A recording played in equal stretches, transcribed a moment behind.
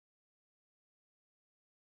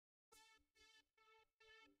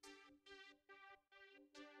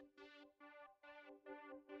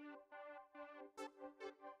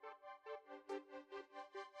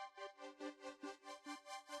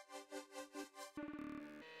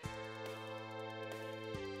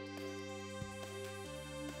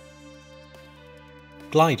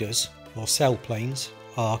Gliders, or sailplanes,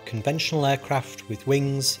 are conventional aircraft with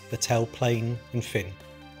wings, a tailplane and fin.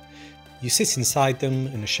 You sit inside them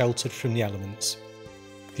and are sheltered from the elements.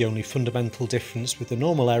 The only fundamental difference with the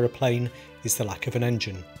normal aeroplane is the lack of an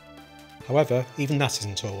engine. However, even that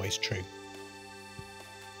isn't always true.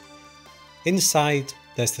 Inside,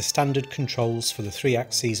 there's the standard controls for the 3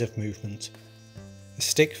 axes of movement. A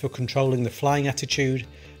stick for controlling the flying attitude,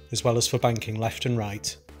 as well as for banking left and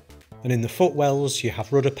right. And in the footwells you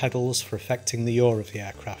have rudder pedals for affecting the yaw of the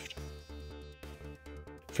aircraft.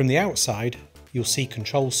 From the outside, you'll see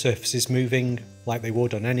control surfaces moving like they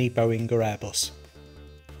would on any Boeing or Airbus.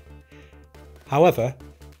 However,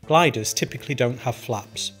 gliders typically don't have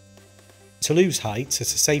flaps. To lose height at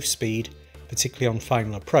a safe speed, particularly on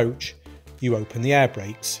final approach, you open the air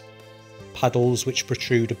brakes, paddles which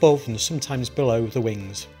protrude above and sometimes below the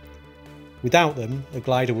wings. Without them, a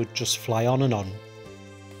glider would just fly on and on.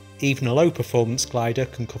 Even a low performance glider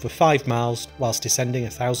can cover 5 miles whilst descending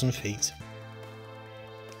 1,000 feet.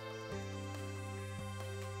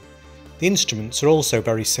 The instruments are also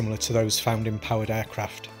very similar to those found in powered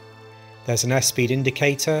aircraft. There's an airspeed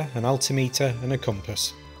indicator, an altimeter and a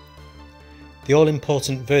compass. The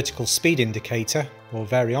all-important vertical speed indicator, or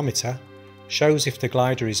variometer, shows if the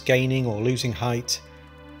glider is gaining or losing height,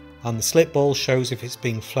 and the slip ball shows if it's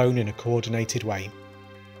being flown in a coordinated way.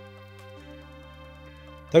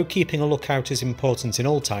 Though keeping a lookout is important in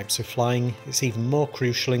all types of flying, it's even more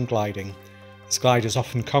crucial in gliding, as gliders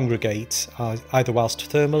often congregate either whilst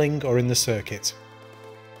thermaling or in the circuit.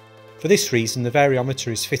 For this reason, the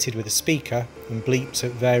variometer is fitted with a speaker and bleeps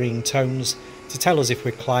at varying tones to tell us if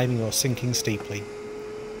we're climbing or sinking steeply.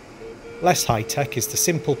 Less high-tech is the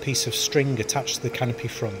simple piece of string attached to the canopy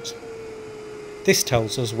front. This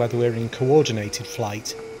tells us whether we're in coordinated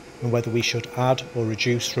flight and whether we should add or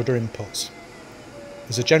reduce rudder inputs.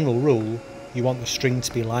 As a general rule, you want the string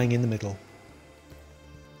to be lying in the middle.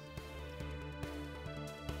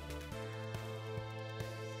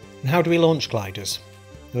 And how do we launch gliders?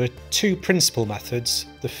 There are 2 principal methods.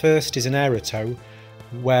 The first is an aerotow,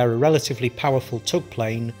 where a relatively powerful tug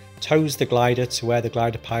plane tows the glider to where the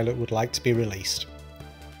glider pilot would like to be released.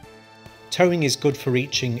 Towing is good for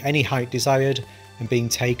reaching any height desired and being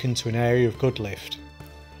taken to an area of good lift.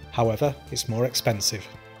 However, it's more expensive.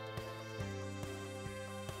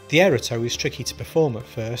 The aerotow is tricky to perform at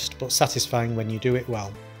first, but satisfying when you do it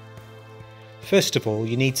well. First of all,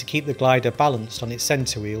 you need to keep the glider balanced on its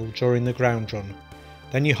centre wheel during the ground run.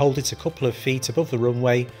 Then you hold it a couple of feet above the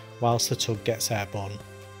runway whilst the tug gets airborne.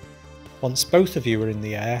 Once both of you are in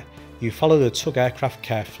the air, you follow the tug aircraft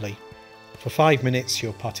carefully. For 5 minutes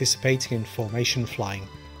you're participating in formation flying.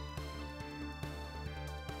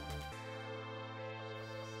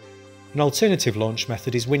 An alternative launch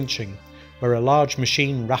method is winching, where a large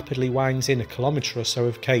machine rapidly winds in a kilometre or so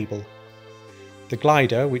of cable. The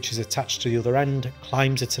glider, which is attached to the other end,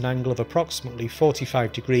 climbs at an angle of approximately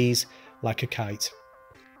 45 degrees like a kite.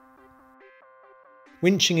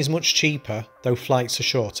 Winching is much cheaper, though flights are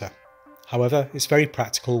shorter. However, it's very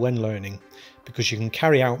practical when learning, because you can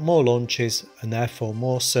carry out more launches and therefore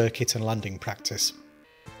more circuit and landing practice.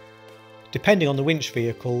 Depending on the winch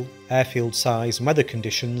vehicle, airfield size and weather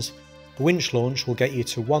conditions, a winch launch will get you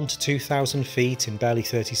to 1,000 to 2,000 feet in barely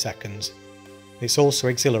 30 seconds. It's also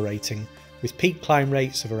exhilarating, with peak climb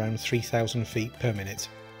rates of around 3,000 feet per minute.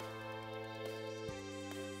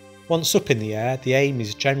 Once up in the air, the aim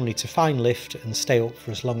is generally to find lift and stay up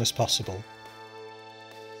for as long as possible.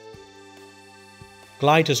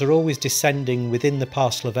 Gliders are always descending within the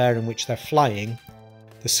parcel of air in which they're flying.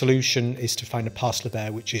 The solution is to find a parcel of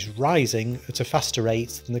air which is rising at a faster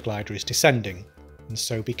rate than the glider is descending, and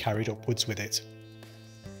so be carried upwards with it.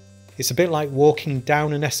 It's a bit like walking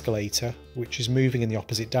down an escalator which is moving in the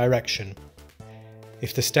opposite direction.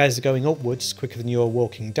 If the stairs are going upwards quicker than you're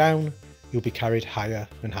walking down, you'll be carried higher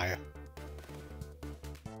and higher.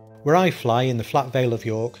 Where I fly in the flat Vale of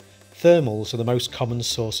York, thermals are the most common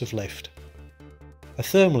source of lift. A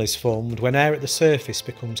thermal is formed when air at the surface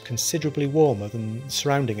becomes considerably warmer than the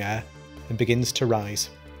surrounding air and begins to rise.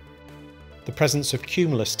 The presence of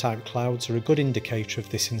cumulus type clouds are a good indicator of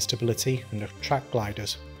this instability and attract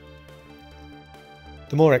gliders.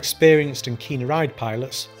 The more experienced and keener-eyed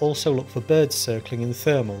pilots also look for birds circling in the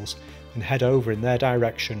thermals and head over in their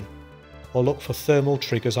direction, or look for thermal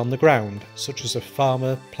triggers on the ground, such as a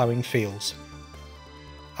farmer ploughing fields.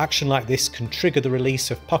 Action like this can trigger the release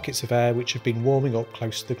of pockets of air which have been warming up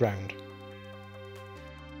close to the ground.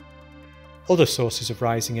 Other sources of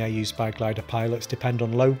rising air used by glider pilots depend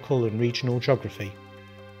on local and regional geography.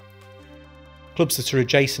 Clubs that are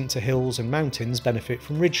adjacent to hills and mountains benefit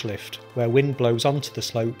from ridge lift, where wind blows onto the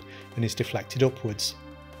slope and is deflected upwards.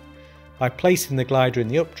 By placing the glider in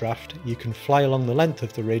the updraft, you can fly along the length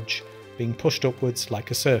of the ridge, being pushed upwards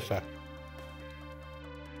like a surfer.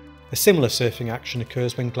 A similar surfing action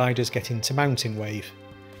occurs when gliders get into mountain wave.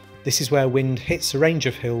 This is where wind hits a range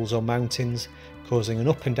of hills or mountains, causing an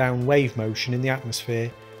up and down wave motion in the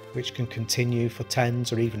atmosphere, which can continue for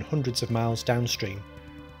tens or even hundreds of miles downstream.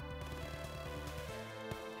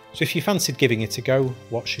 So if you fancied giving it a go,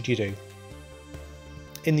 what should you do?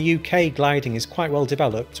 In the UK, gliding is quite well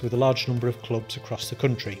developed with a large number of clubs across the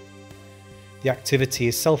country. The activity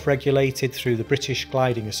is self-regulated through the British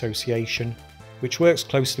Gliding Association, which works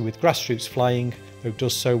closely with grassroots flying, though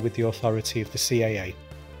does so with the authority of the CAA.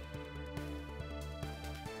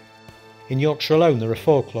 In Yorkshire alone there are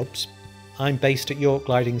 4 clubs. I'm based at York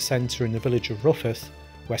Gliding Centre in the village of Rufforth,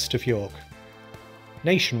 west of York.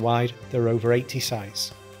 Nationwide there are over 80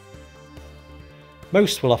 sites.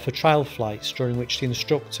 Most will offer trial flights during which the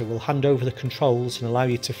instructor will hand over the controls and allow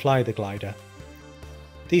you to fly the glider.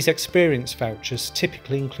 These experience vouchers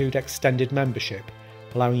typically include extended membership,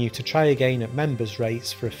 allowing you to try again at members'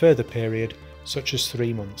 rates for a further period, such as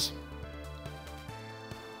 3 months.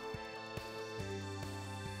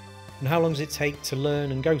 And how long does it take to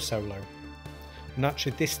learn and go solo?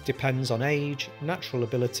 Naturally, this depends on age, natural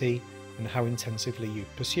ability, and how intensively you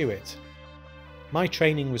pursue it. My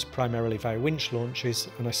training was primarily via winch launches,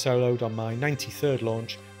 and I soloed on my 93rd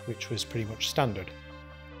launch, which was pretty much standard.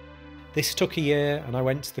 This took a year, and I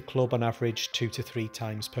went to the club on average 2 to 3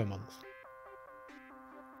 times per month.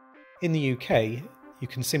 In the UK, you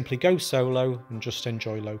can simply go solo and just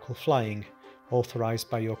enjoy local flying, authorised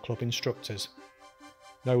by your club instructors.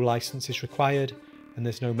 No licence is required, and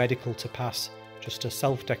there's no medical to pass, just a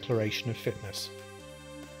self-declaration of fitness.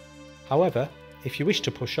 However, if you wish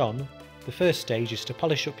to push on, the first stage is to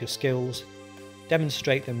polish up your skills,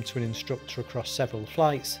 demonstrate them to an instructor across several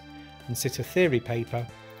flights, and sit a theory paper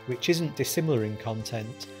which isn't dissimilar in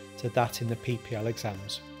content to that in the PPL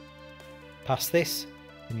exams. Pass this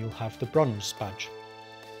and you'll have the bronze badge.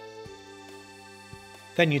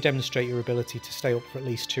 Then you demonstrate your ability to stay up for at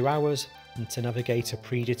least 2 hours and to navigate a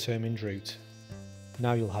predetermined route.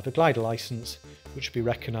 Now you'll have a glider licence which will be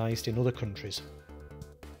recognised in other countries.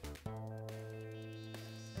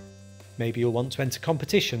 Maybe you'll want to enter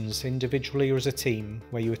competitions individually or as a team,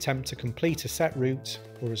 where you attempt to complete a set route,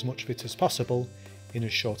 or as much of it as possible, in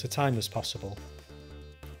as short a time as possible.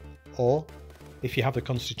 Or, if you have the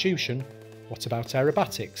constitution, what about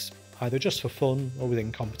aerobatics, either just for fun or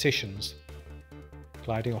within competitions?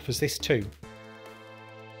 Gliding offers this too.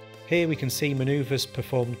 Here we can see manoeuvres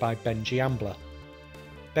performed by Benji Ambler.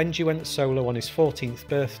 Benji went solo on his 14th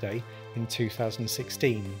birthday in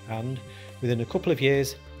 2016 and, within a couple of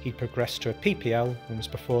years, he'd progressed to a PPL and was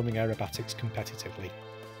performing aerobatics competitively.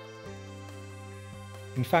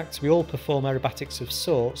 In fact, we all perform aerobatics of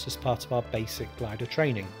sorts as part of our basic glider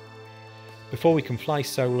training. Before we can fly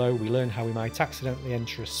solo, we learn how we might accidentally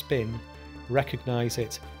enter a spin, recognise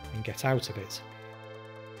it and get out of it.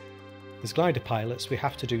 As glider pilots, we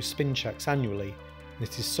have to do spin checks annually, and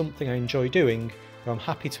it is something I enjoy doing, though I'm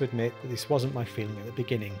happy to admit that this wasn't my feeling at the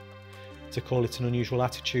beginning. To call it an unusual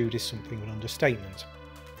attitude is something of an understatement.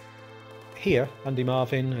 Here, Andy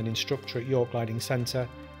Marvin, an instructor at York Gliding Centre,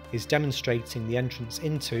 is demonstrating the entrance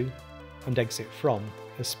into and exit from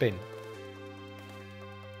a spin.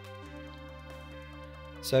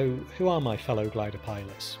 So, who are my fellow glider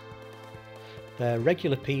pilots? They're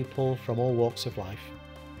regular people from all walks of life.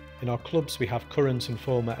 In our clubs we have current and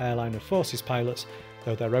former Airline and Forces pilots,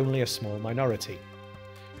 though they're only a small minority.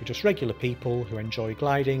 We're just regular people who enjoy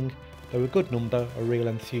gliding, though a good number are real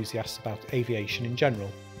enthusiasts about aviation in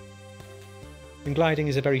general. And gliding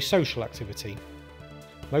is a very social activity.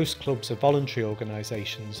 Most clubs are voluntary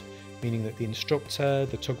organisations, meaning that the instructor,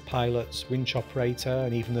 the tug pilots, winch operator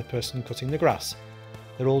and even the person cutting the grass,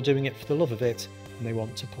 they're all doing it for the love of it and they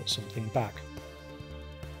want to put something back.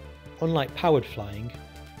 Unlike powered flying,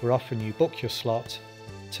 where often you book your slot,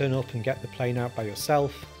 turn up and get the plane out by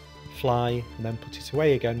yourself, fly and then put it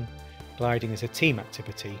away again, gliding is a team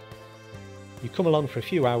activity. You come along for a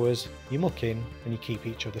few hours, you muck in and you keep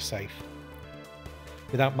each other safe.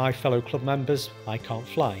 Without my fellow club members, I can't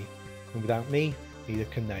fly, and without me, neither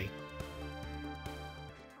can they.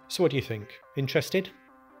 So what do you think? Interested?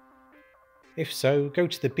 If so, go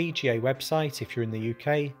to the BGA website if you're in the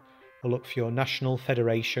UK, or look for your national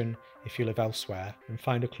federation if you live elsewhere and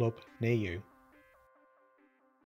find a club near you.